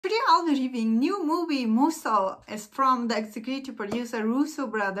I'll be reviewing new movie Mosul. Is from the executive producer Russo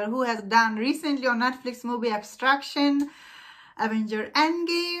brother, who has done recently on Netflix movie Extraction, Avenger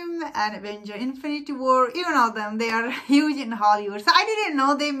Endgame, and Avenger Infinity War. You know them, they are huge in Hollywood. So I didn't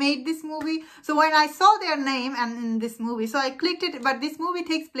know they made this movie. So when I saw their name and in this movie, so I clicked it. But this movie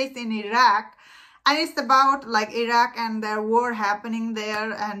takes place in Iraq, and it's about like Iraq and their war happening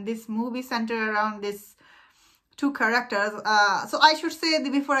there. And this movie centered around this two characters. So I should say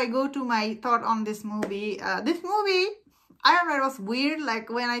that before I go to my thought on this movie, I don't know, it was weird.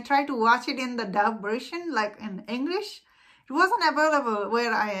 Like when I tried to watch it in the dub version, like in English, it wasn't available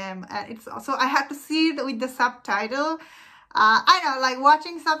where I am. So I had to see it with the subtitle. I know, like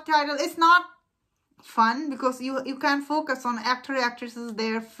watching subtitle, it's not fun because you can't focus on actresses,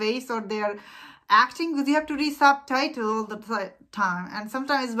 their face or their acting, because you have to read subtitle all the time, and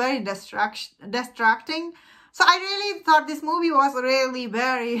sometimes it's very distracting. So I really thought this movie was really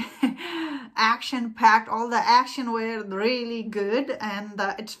very action-packed. All the action were really good, and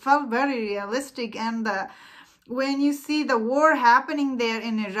it felt very realistic. And when you see the war happening there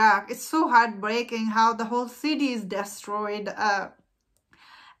in Iraq, it's so heartbreaking how the whole city is destroyed.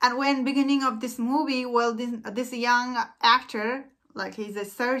 And when beginning of this movie, well, this young actor, like he's a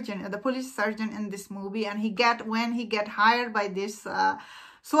surgeon, the police surgeon in this movie, and when he get hired by this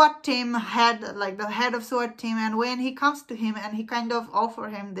SWAT team head, like the head of SWAT team, and when he comes to him and he kind of offer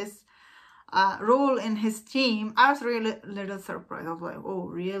him this role in his team, I was really a little surprised. I was like, oh,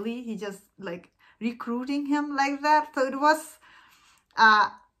 really? He just like recruiting him like that? So it was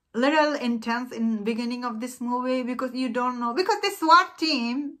little intense in beginning of this movie, because you don't know, because this SWAT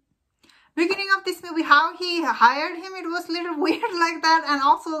team, beginning of this movie, how he hired him, it was a little weird like that. And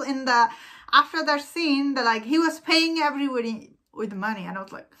also in the after that scene, like he was paying everybody with money, and I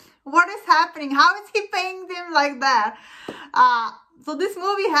was like, what is happening? How is he paying them like that? So this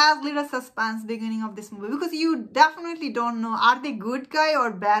movie has little suspense beginning of this movie, because you definitely don't know, are they good guy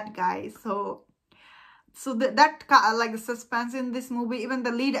or bad guy? So that like the suspense in this movie, even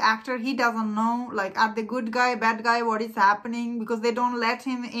the lead actor, he doesn't know, like, are they good guy, bad guy, what is happening, because they don't let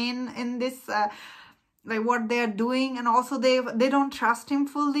him in this like what they're doing. And also they don't trust him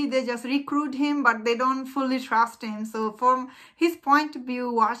fully. They just recruit him, but they don't fully trust him. So from his point of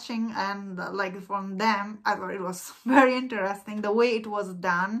view, watching and like from them, I thought it was very interesting the way it was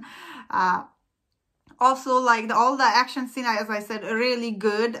done. Also, like all the action scene, as I said, really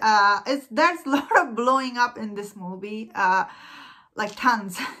good. There's a lot of blowing up in this movie, like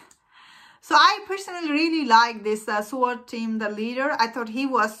tons. So I personally really like this SWAT team, the leader. I thought he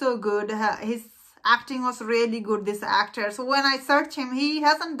was so good. His acting was really good, this actor. So when I search him, he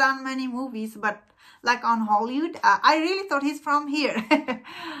hasn't done many movies, but like on Hollywood, I really thought he's from here.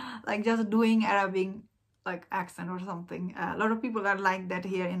 Like just doing Arabic like accent or something. A lot of people are like that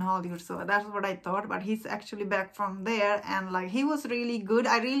here in Hollywood, so that's what I thought. But he's actually back from there, and like he was really good.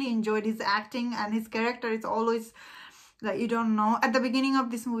 I really enjoyed his acting, and his character is always like, you don't know. At the beginning of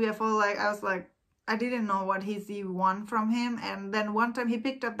this movie, I didn't know what he want from him. And then one time he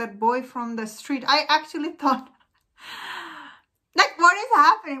picked up that boy from the street. I actually thought, like, what is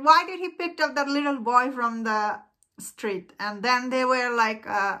happening? Why did he pick up that little boy from the street? And then they were like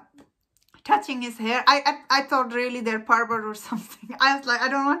touching his hair. I thought really they're pervert or something. I was like, I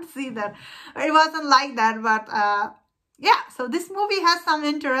don't want to see that. It wasn't like that, but yeah. So this movie has some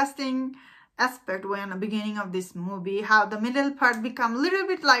interesting aspect when the beginning of this movie, how the middle part become a little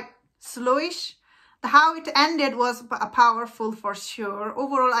bit like slowish. How it ended was powerful for sure.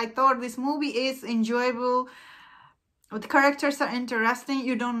 Overall, I thought this movie is enjoyable. The characters are interesting.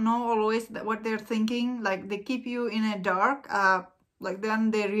 You don't know always what they're thinking. Like they keep you in a dark. Like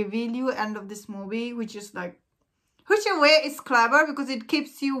then they reveal you end of this movie, which is like, which in a way is clever because it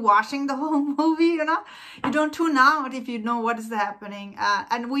keeps you watching the whole movie, you know. You don't tune out if you know what is happening.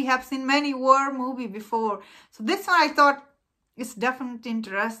 And we have seen many war movie before. So this one I thought is definitely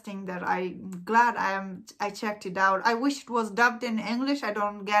interesting, that I'm glad I checked it out. I wish it was dubbed in English. I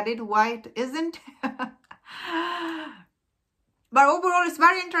don't get it why it isn't. But overall, it's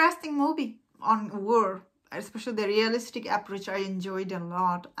very interesting movie on war, especially the realistic approach. I enjoyed a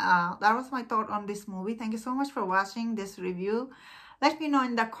lot. That was my thought on this movie. Thank you so much for watching this review. Let me know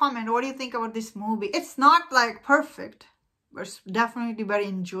in the comment what do you think about this movie. It's not like perfect, but it's definitely very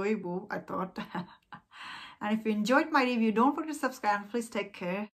enjoyable, I thought. And if you enjoyed my review, don't forget to subscribe. Please take care.